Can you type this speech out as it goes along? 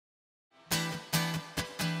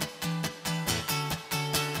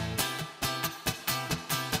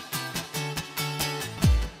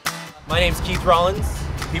My name's Keith Rollins.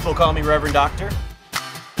 People call me Reverend Doctor.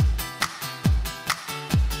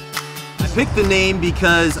 I picked the name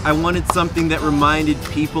because I wanted something that reminded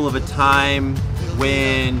people of a time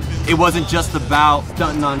when it wasn't just about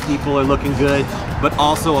stunting on people or looking good, but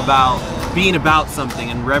also about being about something.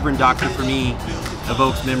 And Reverend Doctor for me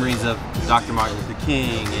evokes memories of Dr. Martin Luther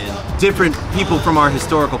King and different people from our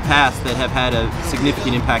historical past that have had a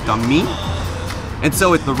significant impact on me. And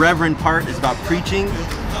so the Reverend part is about preaching,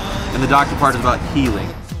 and the Doctor part is about healing.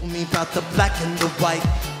 Me about the black and the white,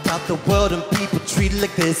 about the world and people treated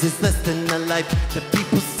like this is less than a life. The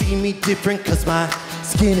people see me different cause my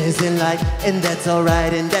skin isn't light, and that's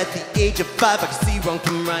alright. And at the age of 5 I can see wrong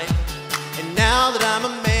from right. And now that I'm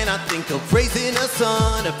a man, I think of raising a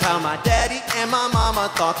son, of how my daddy and my mama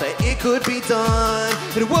thought that it could be done.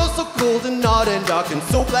 It was so cold and hard and dark and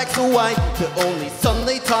so black, so white. The only son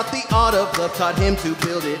they taught the art of love, taught him to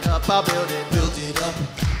build it up. I'll build it, build it up,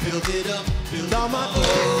 build it up, build all my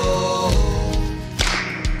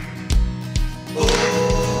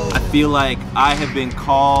I feel like I have been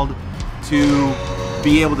called to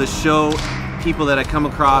be able to show people that I come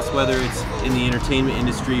across, whether it's in the entertainment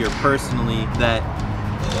industry or personally, that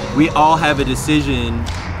we all have a decision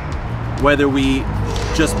whether we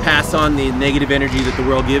just pass on the negative energy that the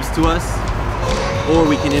world gives to us, or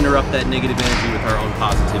we can interrupt that negative energy with our own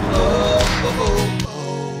positivity.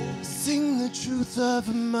 Sing the truth of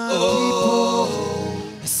my people.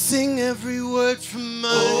 I sing every word from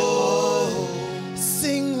my heart.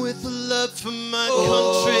 Sing with love for my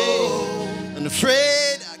country.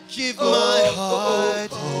 Unafraid, I give my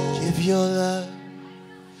heart. Give your love.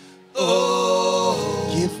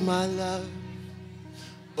 Give my love.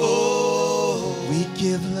 We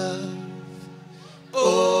give love.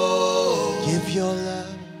 Give your love.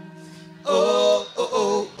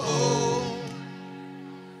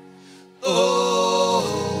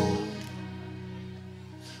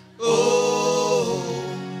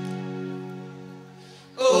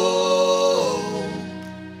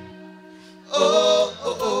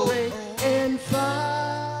 And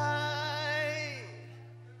fight,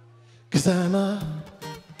 'cause I'm a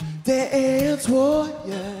dance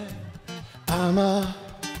warrior. I'm a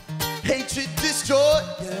hatred destroyer.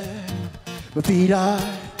 My feet are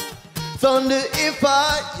thunder and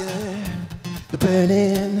fire. They're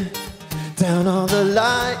burning down all the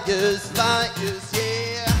liars,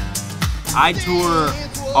 yeah. I tour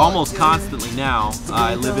almost constantly now.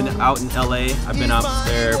 I live out in LA. I've been out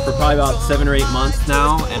there for probably about 7 or 8 months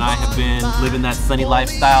now, and I have been living that sunny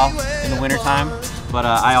lifestyle in the wintertime. But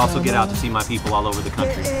I also get out to see my people all over the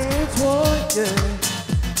country.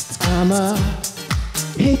 I'm a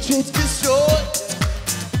hatred destroyer.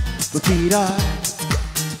 My feet are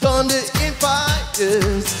thunder and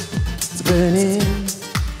fires. It's burning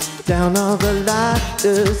down all the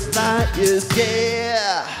liars,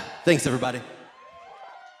 yeah. Thanks, everybody.